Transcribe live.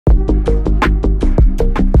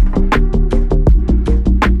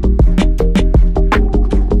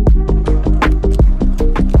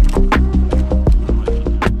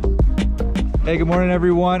Hey, good morning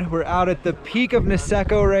everyone. We're out at the peak of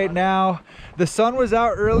Niseko right now. The sun was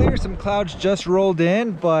out earlier, some clouds just rolled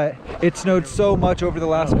in, but it snowed so much over the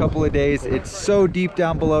last couple of days. It's so deep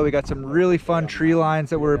down below. We got some really fun tree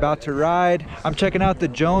lines that we're about to ride. I'm checking out the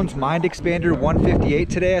Jones Mind Expander 158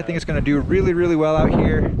 today. I think it's gonna do really, really well out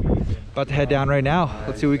here. About to head down right now.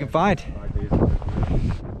 Let's see what we can find.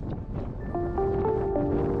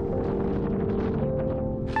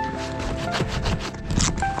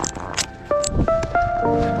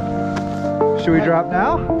 Should we drop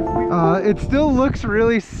now? It still looks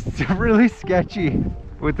really sketchy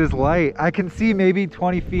with this light. I can see maybe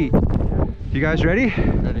 20 feet. You guys ready?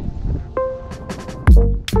 Ready.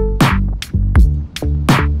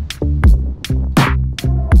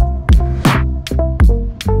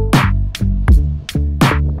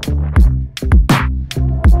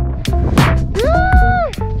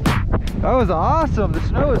 That was awesome. The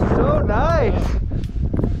snow is so nice.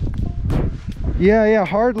 Yeah,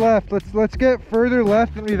 hard left. Let's get further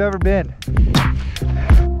left than we've ever been.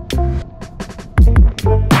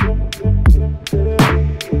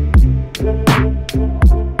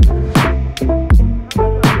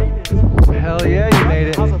 Hell yeah, you made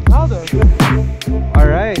it. All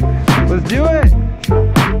right, let's do it.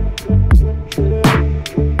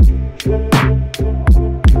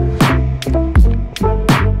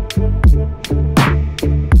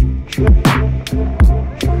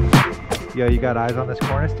 Yo, you got eyes on this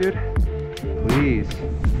cornice, dude? Please.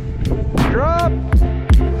 Drop!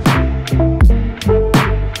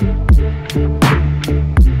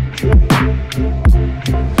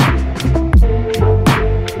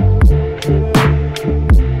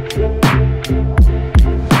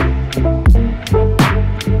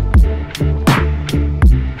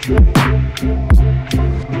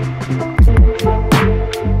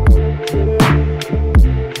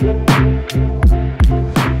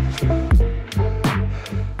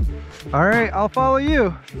 All right, I'll follow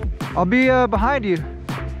you. I'll be behind you.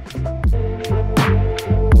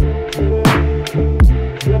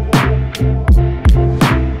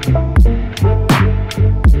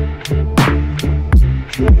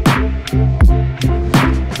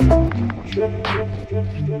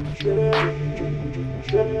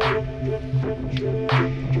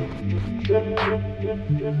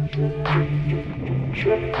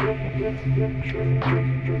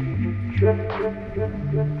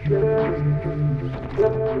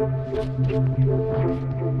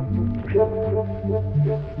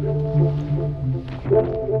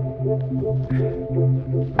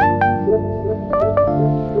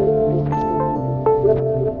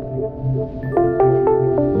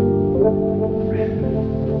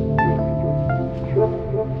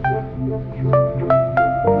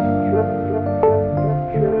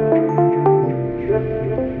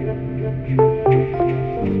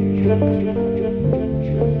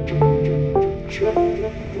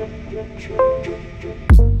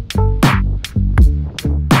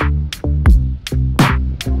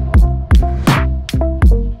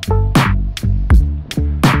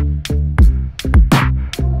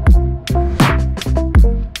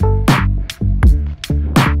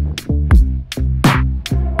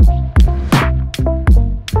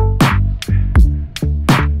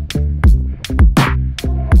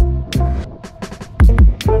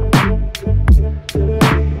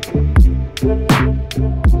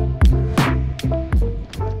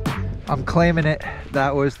 I'm claiming it.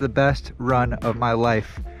 That was the best run of my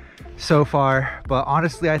life so far, but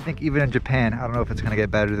honestly I think even in Japan, I don't know if it's gonna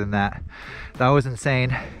get better than that. That was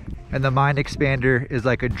insane. And the Mind Expander is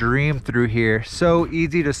like a dream through here. So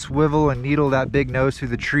easy to swivel and needle that big nose through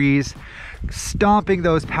the trees, stomping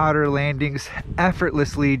those powder landings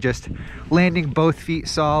effortlessly, just landing both feet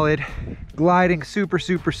solid, gliding super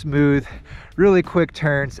smooth, really quick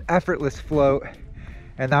turns, effortless float.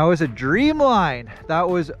 And that was a dream line. That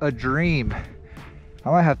was a dream.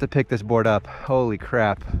 I might have to pick this board up. Holy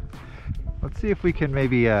crap. Let's see if we can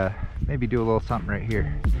maybe do a little something right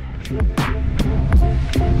here.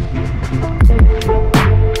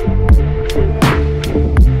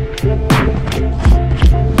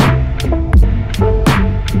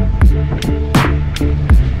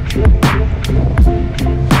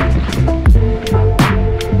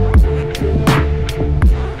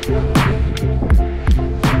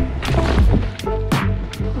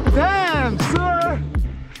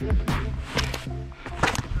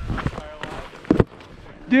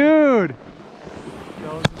 Dude,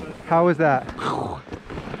 how was that?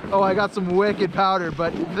 Oh, I got some wicked powder,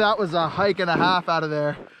 but that was a hike and a half out of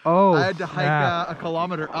there. Oh, I had to hike a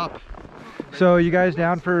kilometer up. So you guys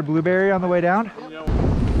down for blueberry on the way down? Yep.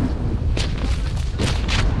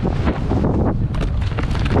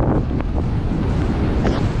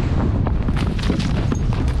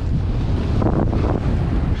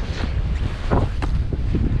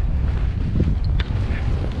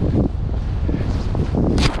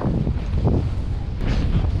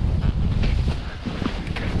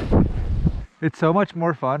 so much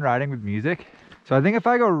more fun riding with music. So I think if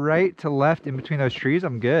I go right to left in between those trees,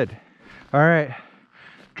 I'm good. All right,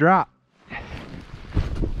 drop.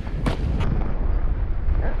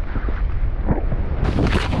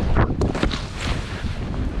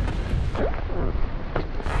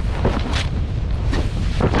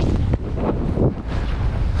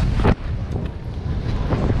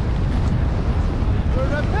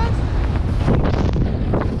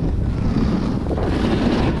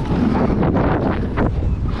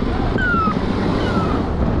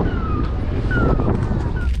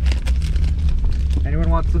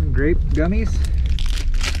 Some grape gummies.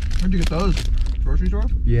 Where'd you get those? Grocery store?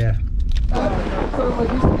 Yeah.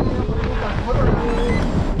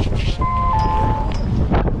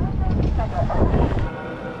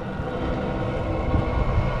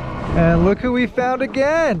 And look who we found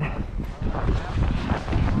again.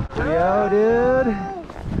 Yo, dude.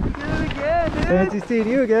 We did it again, dude. Fancy seeing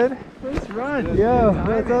you again. Nice run. Yo,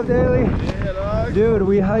 what's up, Daly? Yeah, dog. Dude,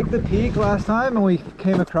 we hiked the peak last time and we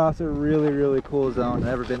came across a really cool zone.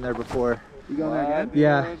 Never been there before. You going there again?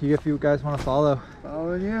 Yeah, if you guys want to follow.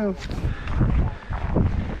 Following you.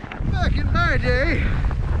 Back in my day,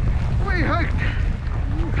 we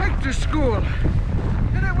hiked to school,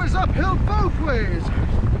 and it was uphill both ways.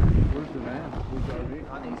 Where's the van?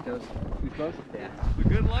 On the East Coast. East Coast? Yeah. The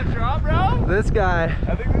good luck drop, bro? This guy.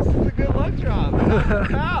 I think this is the good luck drop.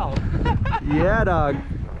 How? Yeah, dog.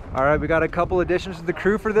 All right, we got a couple additions to the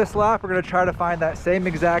crew for this lap. We're gonna try to find that same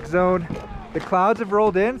exact zone. The clouds have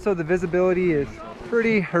rolled in, so the visibility is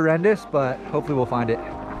pretty horrendous, but hopefully we'll find it.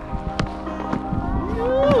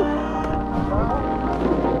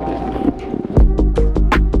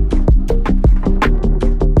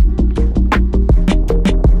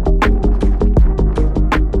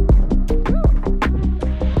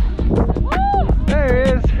 There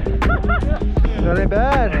he is. That ain't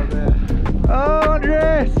bad. Oh,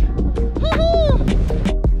 Andreas.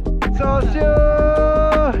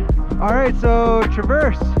 All right, so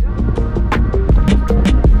traverse.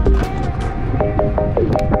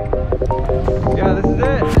 Yeah, this is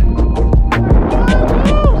it.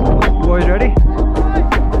 You boys ready?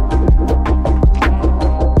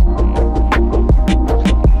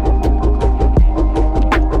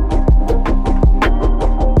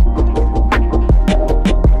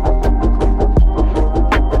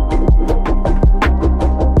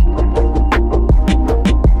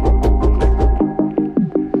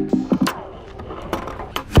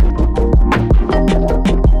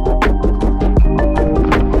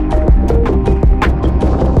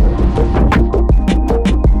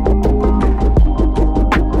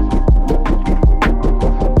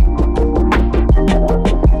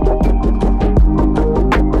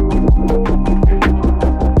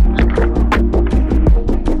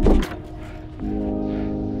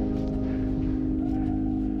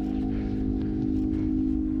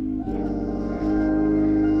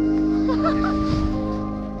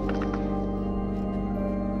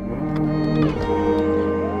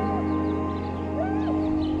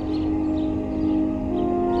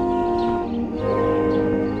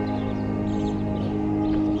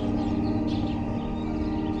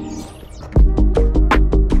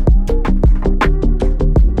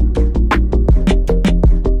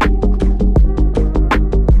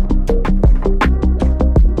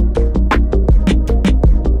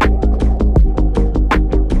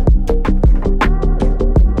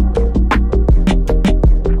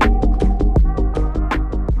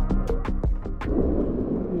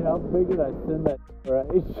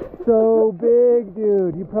 So big,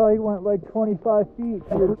 dude. You probably went like 25 feet.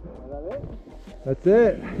 Dude. That's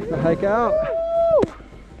it. The hike out.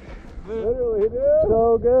 Literally, dude.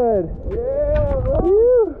 So good. Yeah, bro.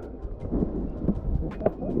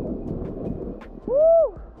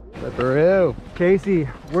 Woo. Peru. Casey,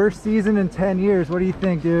 worst season in 10 years. What do you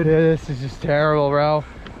think, dude? This is just terrible, bro.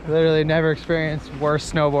 Literally never experienced worse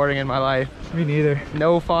snowboarding in my life. Me neither.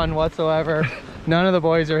 No fun whatsoever. None of the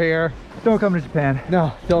boys are here. Don't come to Japan.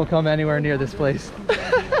 No, don't come anywhere near this place.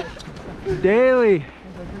 Daly.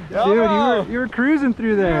 Yo. Dude, you were cruising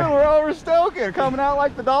through there. Dude, we're over stoking, coming out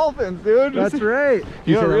like the dolphins, dude. That's right.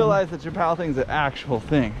 You don't realize that Japan thing's an actual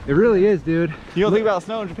thing. It really is, dude. You don't think about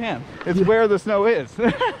snow in Japan. It's where the snow is.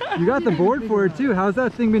 You got the board for it too. How's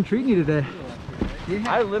that thing been treating you today?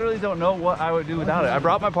 I literally don't know what I would do without it. I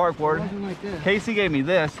brought my park board. Casey gave me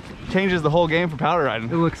this. Changes the whole game for powder riding.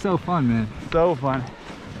 It looks so fun, man. So fun.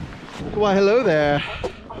 Why, hello there.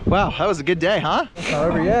 Wow, that was a good day, huh? Not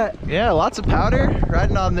over yet. Yeah, lots of powder,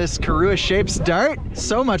 riding on this Karua shaped start.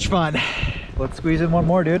 So much fun. Let's squeeze in one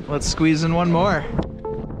more, dude. Let's squeeze in one more.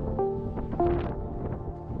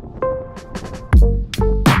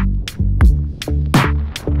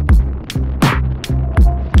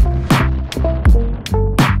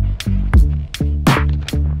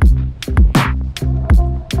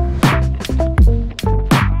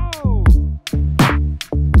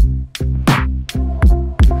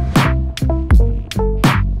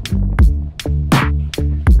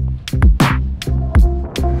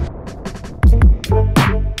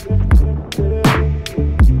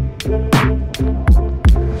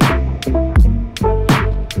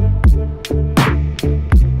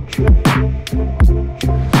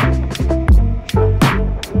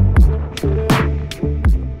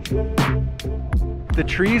 The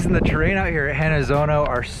trees and the terrain out here at Hanazono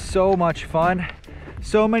are so much fun.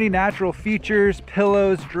 So many natural features,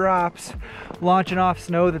 pillows, drops, launching off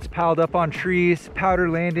snow that's piled up on trees, powder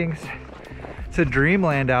landings. It's a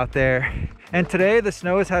dreamland out there. And today the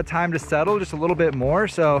snow has had time to settle just a little bit more,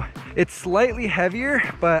 so it's slightly heavier,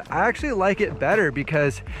 but I actually like it better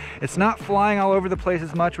because it's not flying all over the place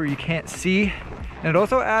as much where you can't see. And it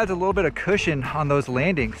also adds a little bit of cushion on those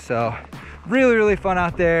landings. So really, really fun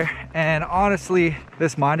out there. And honestly,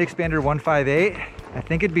 this Mind Expander 158, I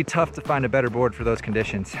think it'd be tough to find a better board for those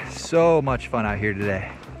conditions. So much fun out here today.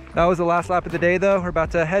 That was the last lap of the day though. We're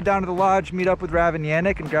about to head down to the lodge, meet up with Rav and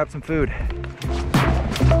Yanick and grab some food.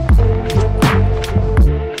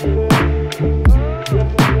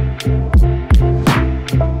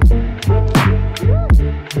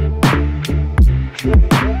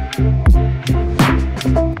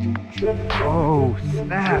 Oh,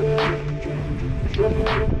 snap.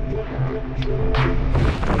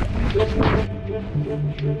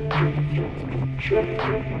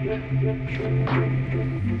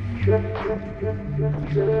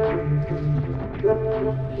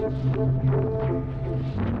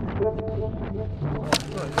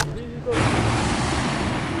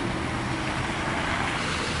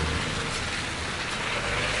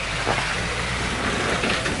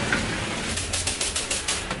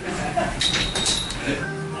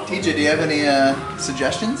 TJ, do you have any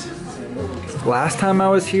suggestions? Last time I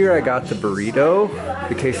was here, I got the burrito.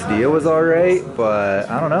 The quesadilla was all right, but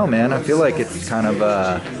I don't know, man. I feel like it's kind of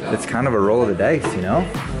a roll of the dice, you know?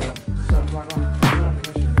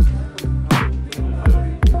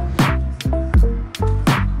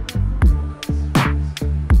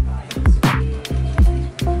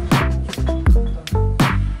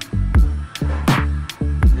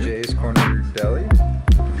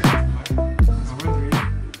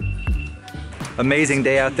 Amazing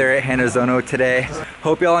day out there at Hanazono today.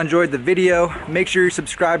 Hope y'all enjoyed the video. Make sure you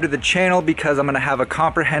subscribe to the channel because I'm gonna have a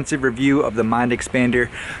comprehensive review of the Mind Expander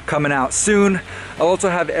coming out soon. I'll also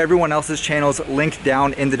have everyone else's channels linked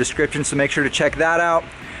down in the description, so make sure to check that out.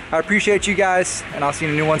 I appreciate you guys, and I'll see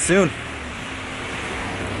you in a new one soon.